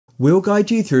We'll guide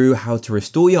you through how to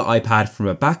restore your iPad from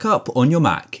a backup on your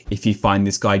Mac. If you find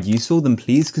this guide useful, then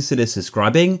please consider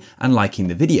subscribing and liking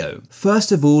the video.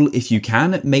 First of all, if you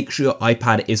can, make sure your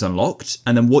iPad is unlocked,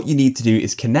 and then what you need to do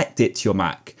is connect it to your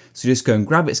Mac. So just go and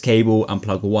grab its cable and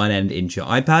plug one end into your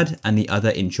iPad and the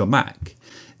other into your Mac.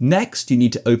 Next, you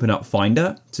need to open up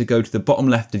Finder. So go to the bottom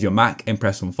left of your Mac and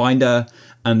press on Finder,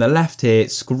 and the left here,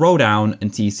 scroll down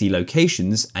until you see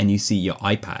Locations and you see your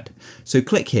iPad. So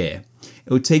click here.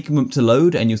 It will take a moment to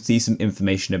load and you'll see some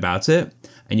information about it.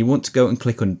 And you want to go and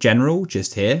click on General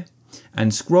just here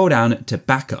and scroll down to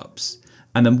Backups.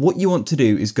 And then what you want to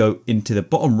do is go into the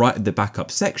bottom right of the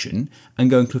backup section and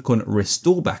go and click on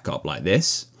Restore Backup like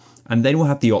this. And then we'll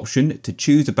have the option to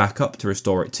choose a backup to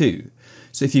restore it to.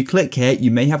 So if you click here,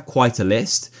 you may have quite a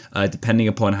list depending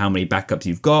upon how many backups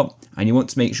you've got, and you want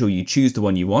to make sure you choose the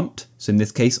one you want. So in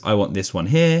this case, I want this one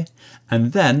here,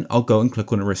 and then I'll go and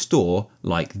click on Restore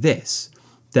like this.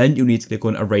 Then you'll need to click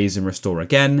on Erase and Restore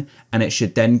again, and it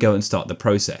should then go and start the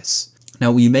process.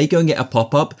 Now you may go and get a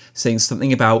pop-up saying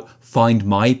something about Find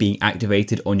My being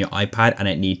activated on your iPad and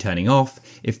it need turning off.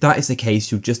 If that is the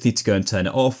case, you'll just need to go and turn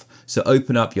it off. So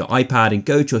open up your iPad and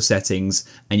go to your settings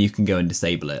and you can go and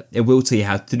disable it. It will tell you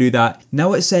how to do that.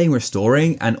 Now it's saying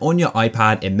restoring, and on your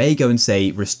iPad, it may go and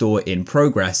say restore in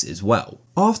progress as well.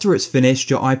 After it's finished,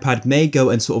 your iPad may go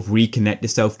and sort of reconnect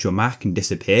itself to your Mac and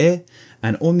disappear.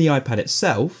 And on the iPad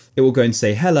itself, it will go and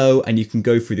say hello, and you can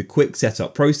go through the quick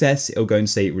setup process. It'll go and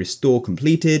say restore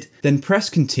completed, then press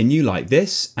continue like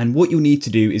this. And what you'll need to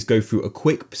do is go through a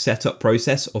quick setup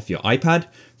process of your iPad.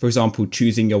 For example,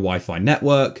 choosing your Wi-Fi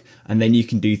network, and then you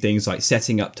can do things like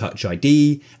setting up Touch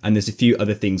ID, and there's a few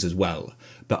other things as well.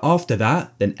 But after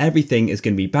that, then everything is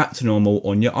going to be back to normal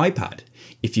on your iPad.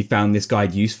 If you found this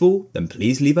guide useful, then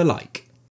please leave a like.